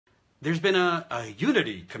there's been a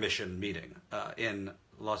Unity Commission meeting in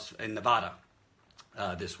Nevada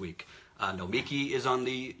this week. Nomiki is on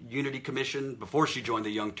the Unity Commission. Before she joined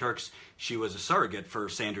the Young Turks, she was a surrogate for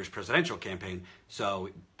Sanders' presidential campaign, so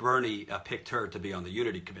Bernie picked her to be on the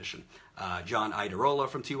Unity Commission. John Idarola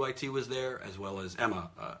from TYT was there, as well as Emma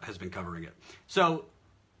has been covering it. So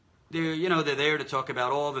they're there to talk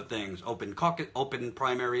about all the things: open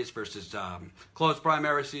primaries versus closed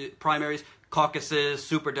primaries, caucuses,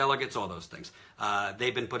 superdelegates, all those things.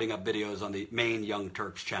 They've been putting up videos on the main Young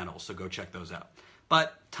Turks channel, so go check those out.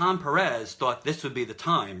 But Tom Perez thought this would be the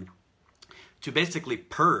time to basically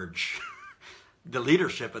purge the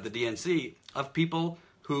leadership of the DNC of people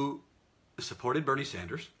who supported Bernie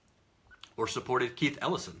Sanders or supported Keith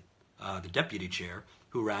Ellison, the deputy chair,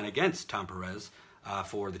 who ran against Tom Perez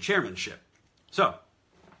for the chairmanship. So,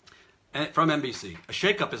 from NBC, a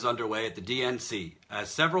shakeup is underway at the DNC as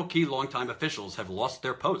several key longtime officials have lost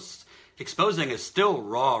their posts, exposing a still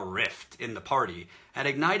raw rift in the party and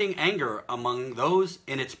igniting anger among those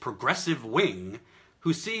in its progressive wing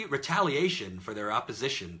who see retaliation for their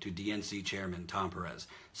opposition to DNC chairman Tom Perez.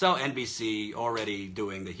 So NBC already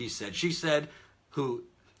doing the he said, she said,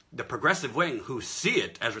 the progressive wing who see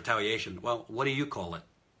it as retaliation. Well, what do you call it?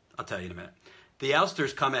 I'll tell you in a minute. The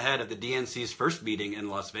ousters come ahead of the DNC's first meeting in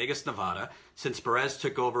Las Vegas, Nevada, since Perez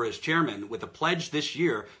took over as chairman with a pledge this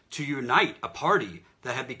year to unite a party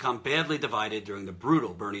that had become badly divided during the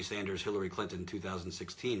brutal Bernie Sanders-Hillary Clinton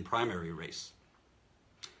 2016 primary race.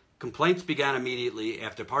 Complaints began immediately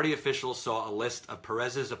after party officials saw a list of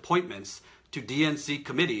Perez's appointments to DNC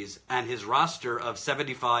committees and his roster of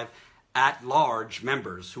 75 at-large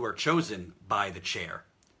members who are chosen by the chair.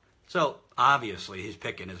 So, obviously, he's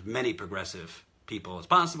picking as many progressive people as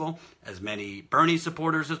possible, as many Bernie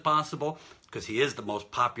supporters as possible, because he is the most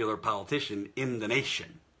popular politician in the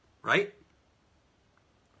nation, right?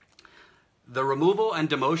 The removal and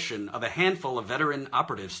demotion of a handful of veteran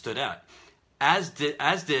operatives stood out, as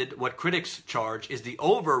did what critics charge is the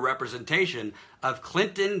over-representation of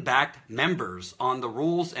Clinton-backed members on the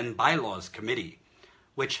Rules and Bylaws Committee,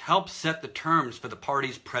 which helps set the terms for the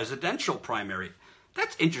party's presidential primary.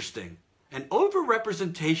 That's interesting. An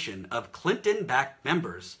over-representation of Clinton-backed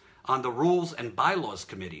members on the Rules and Bylaws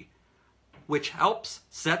Committee, which helps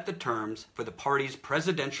set the terms for the party's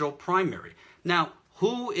presidential primary. Now,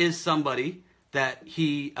 who is somebody that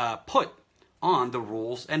he put on the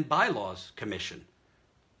Rules and Bylaws Commission?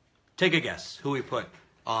 Take a guess who he put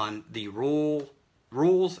on the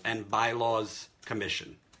Rules and Bylaws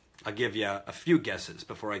Commission. I'll give you a few guesses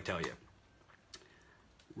before I tell you.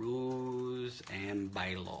 Rules and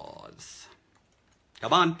Bylaws.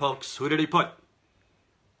 Come on, folks. Who did he put?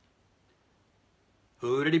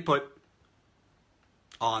 Who did he put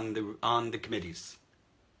on the committees?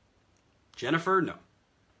 Jennifer? No.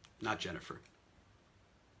 Not Jennifer.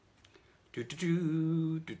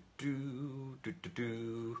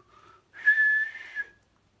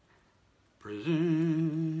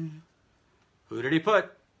 Prison. Who did he put?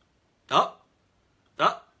 Oh.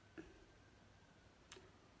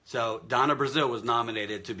 So Donna Brazile was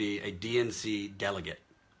nominated to be a DNC delegate.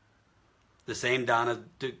 The same Donna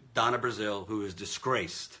Brazile who is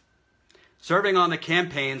disgraced. Serving on the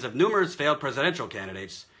campaigns of numerous failed presidential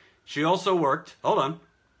candidates, she also worked,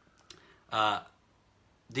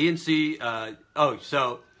 DNC,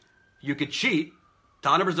 so you could cheat.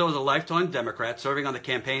 Donna Brazile is a lifetime Democrat serving on the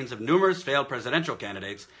campaigns of numerous failed presidential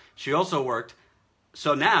candidates. She also worked,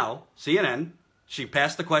 so now, CNN, she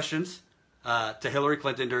passed the questions to Hillary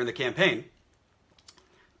Clinton during the campaign,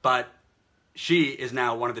 but she is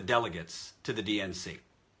now one of the delegates to the DNC.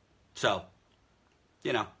 So,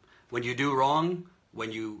 when you do wrong,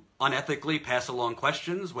 when you unethically pass along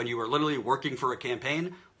questions, when you were literally working for a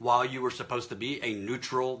campaign while you were supposed to be a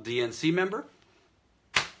neutral DNC member,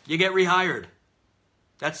 you get rehired.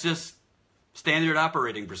 That's just standard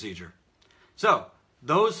operating procedure. So,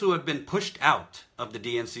 those who have been pushed out of the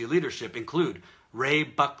DNC leadership include Ray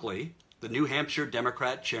Buckley, the New Hampshire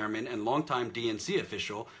Democrat chairman and longtime DNC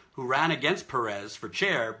official who ran against Perez for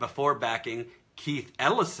chair before backing Keith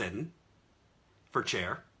Ellison for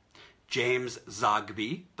chair. James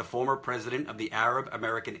Zogby, the former president of the Arab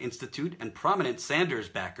American Institute and prominent Sanders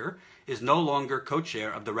backer, is no longer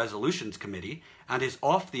co-chair of the Resolutions Committee and is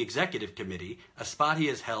off the Executive Committee, a spot he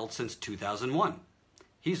has held since 2001.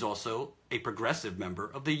 He's also a progressive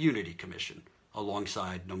member of the Unity Commission,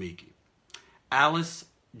 alongside Nomiki. Alice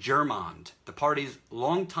Germond, the party's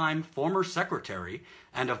longtime former secretary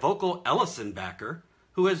and a vocal Ellison backer,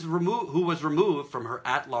 who was removed from her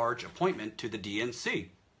at-large appointment to the DNC.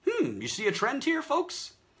 You see a trend here,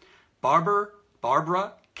 folks? Barbara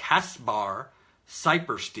Kaspar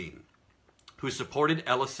Seiperstein, who supported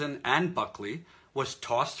Ellison and Buckley, was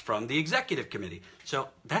tossed from the executive committee. So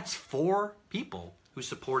that's 4 people who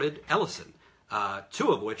supported Ellison,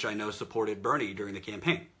 2 of which I know supported Bernie during the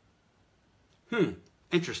campaign.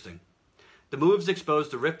 Interesting. The moves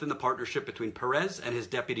exposed a rift in the partnership between Perez and his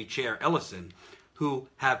deputy chair, Ellison, who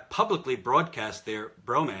have publicly broadcast their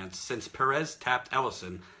bromance since Perez tapped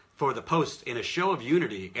Ellison for the post in a show of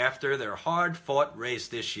unity after their hard-fought race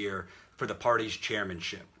this year for the party's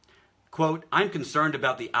chairmanship. Quote, "I'm concerned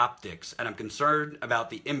about the optics, and I'm concerned about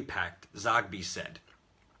the impact," Zogby said.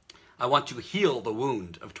 "I want to heal the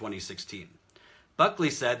wound of 2016. Buckley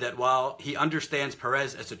said that while he understands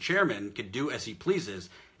Perez as a chairman can do as he pleases,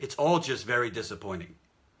 it's all just very disappointing.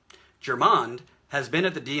 Germond has been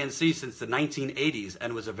at the DNC since the 1980s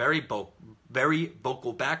and was a very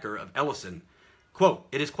vocal backer of Ellison. Quote,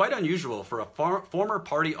 "It is quite unusual for a former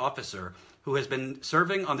party officer who has been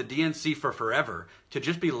serving on the DNC for forever to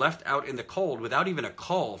just be left out in the cold without even a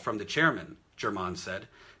call from the chairman," Germond said.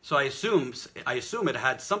 "So I assume it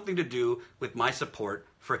had something to do with my support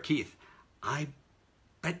for Keith." I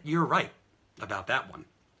bet you're right about that one.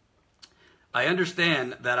 "I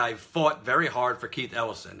understand that I've fought very hard for Keith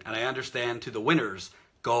Ellison, and I understand to the winners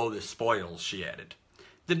go the spoils," she added.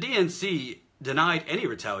 The DNC denied any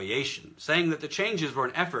retaliation, saying that the changes were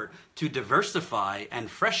an effort to diversify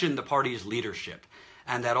and freshen the party's leadership,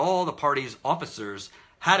 and that all the party's officers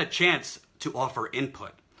had a chance to offer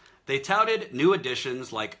input. They touted new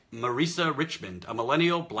additions like Marisa Richmond, a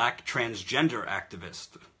millennial black transgender activist,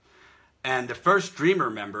 and the first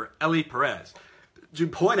Dreamer member, Ellie Perez, to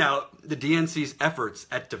point out the DNC's efforts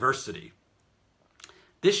at diversity.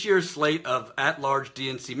 This year's slate of at-large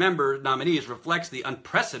DNC member nominees reflects the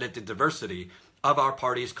unprecedented diversity of our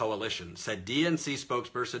party's coalition, said DNC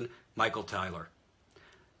spokesperson Michael Tyler.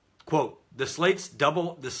 Quote, This slate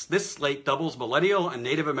doubles millennial and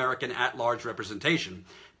Native American at-large representation,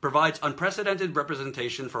 provides unprecedented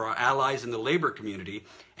representation for our allies in the labor community,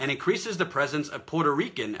 and increases the presence of Puerto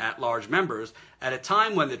Rican at-large members at a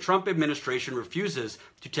time when the Trump administration refuses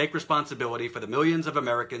to take responsibility for the millions of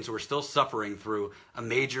Americans who are still suffering through a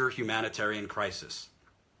major humanitarian crisis.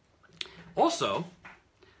 Also,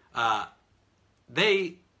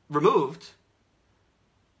 they removed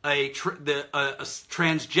a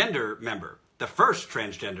transgender member, the first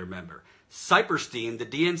transgender member. Cyperstein, the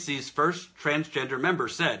DNC's first transgender member,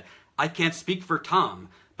 said, "I can't speak for Tom,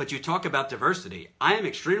 but you talk about diversity. I am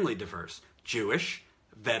extremely diverse. Jewish,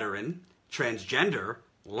 veteran, transgender,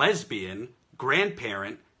 lesbian,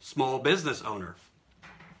 grandparent, small business owner."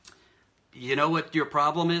 You know what your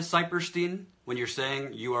problem is, Cyperstein? When you're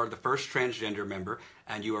saying you are the first transgender member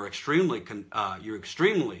and you are extremely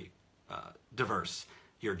diverse.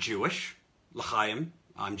 You're Jewish, l'chaim,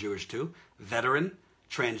 I'm Jewish too, veteran,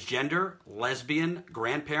 transgender, lesbian,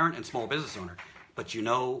 grandparent, and small business owner. But you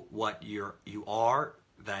know what you are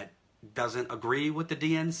that doesn't agree with the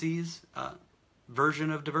DNC's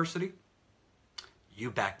version of diversity?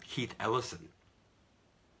 You backed Keith Ellison.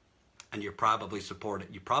 And you probably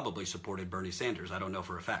supported Bernie Sanders. I don't know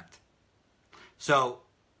for a fact. So,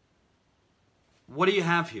 what do you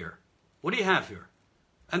have here? What do you have here?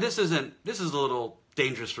 And this is a little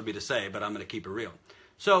dangerous for me to say, but I'm going to keep it real.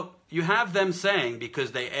 So you have them saying,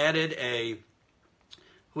 because they added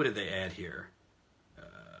what did they add here?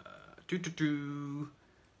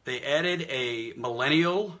 They added a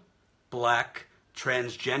millennial black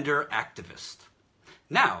transgender activist.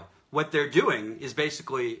 Now, what they're doing is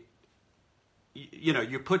basically,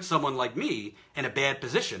 you put someone like me in a bad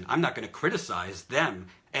position. I'm not going to criticize them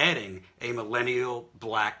adding a millennial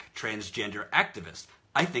black transgender activist.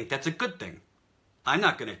 I think that's a good thing. I'm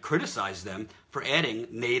not going to criticize them for adding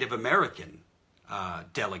Native American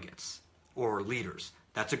delegates or leaders.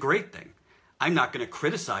 That's a great thing. I'm not going to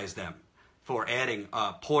criticize them for adding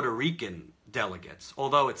Puerto Rican delegates,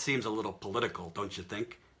 although it seems a little political, don't you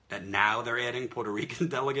think, that now they're adding Puerto Rican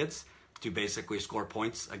delegates to basically score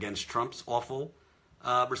points against Trump's awful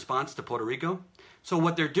response to Puerto Rico? So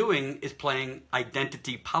what they're doing is playing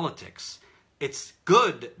identity politics. It's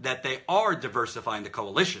good that they are diversifying the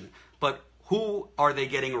coalition, but who are they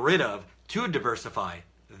getting rid of to diversify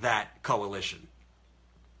that coalition?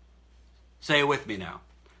 Say it with me now.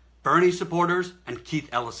 Bernie supporters and Keith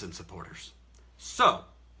Ellison supporters. So,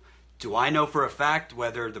 do I know for a fact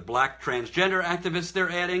whether the black transgender activists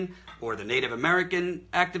they're adding, or the Native American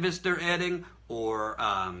activists they're adding, or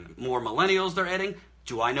more millennials they're adding?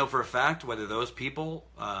 Do I know for a fact whether those people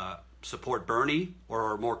support Bernie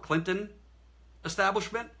or more Clinton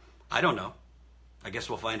establishment? I don't know. I guess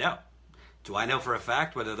we'll find out. Do I know for a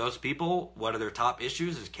fact whether those people, what are their top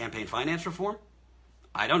issues is campaign finance reform?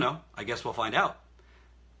 I don't know. I guess we'll find out.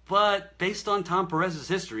 But based on Tom Perez's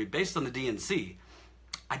history, based on the DNC,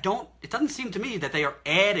 it doesn't seem to me that they are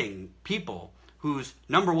adding people whose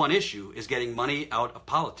number one issue is getting money out of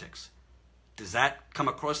politics. Does that come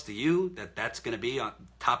across to you that that's going to be on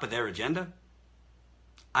top of their agenda?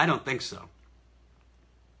 I don't think so.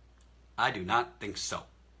 I do not think so.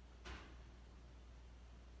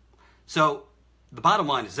 So the bottom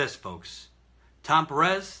line is this, folks. Tom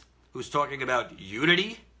Perez, who's talking about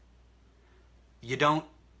unity, you don't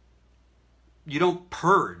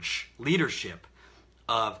purge leadership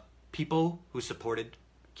of people who supported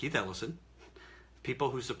Keith Ellison,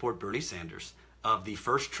 people who support Bernie Sanders, of the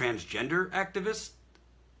first transgender activist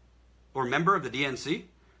or member of the DNC,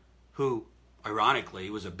 who ironically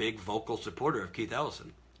was a big vocal supporter of Keith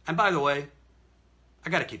Ellison. And by the way, I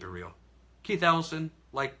got to keep it real. Keith Ellison,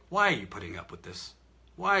 like, why are you putting up with this?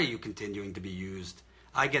 Why are you continuing to be used?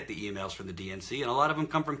 I get the emails from the DNC, and a lot of them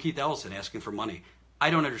come from Keith Ellison asking for money. I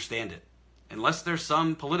don't understand it. Unless there's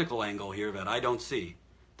some political angle here that I don't see,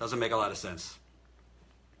 doesn't make a lot of sense.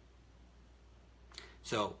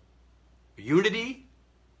 So, unity,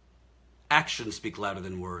 actions speak louder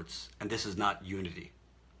than words, and this is not unity.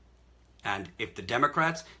 And if the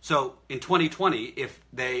Democrats, so in 2020, if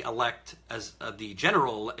they elect as the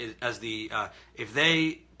general, if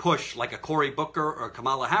they push like a Cory Booker or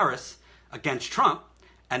Kamala Harris against Trump,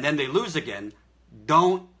 and then they lose again,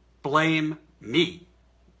 don't blame me.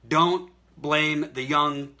 Don't blame the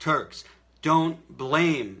Young Turks. Don't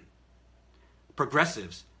blame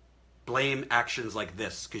progressives. Blame actions like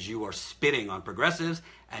this, because you are spitting on progressives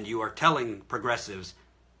and you are telling progressives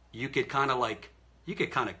you could kind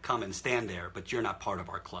of come and stand there, but you're not part of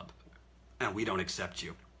our club and we don't accept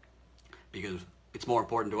you because it's more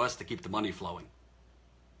important to us to keep the money flowing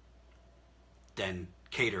than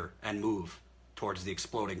cater and move towards the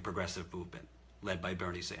exploding progressive movement led by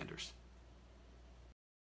Bernie Sanders.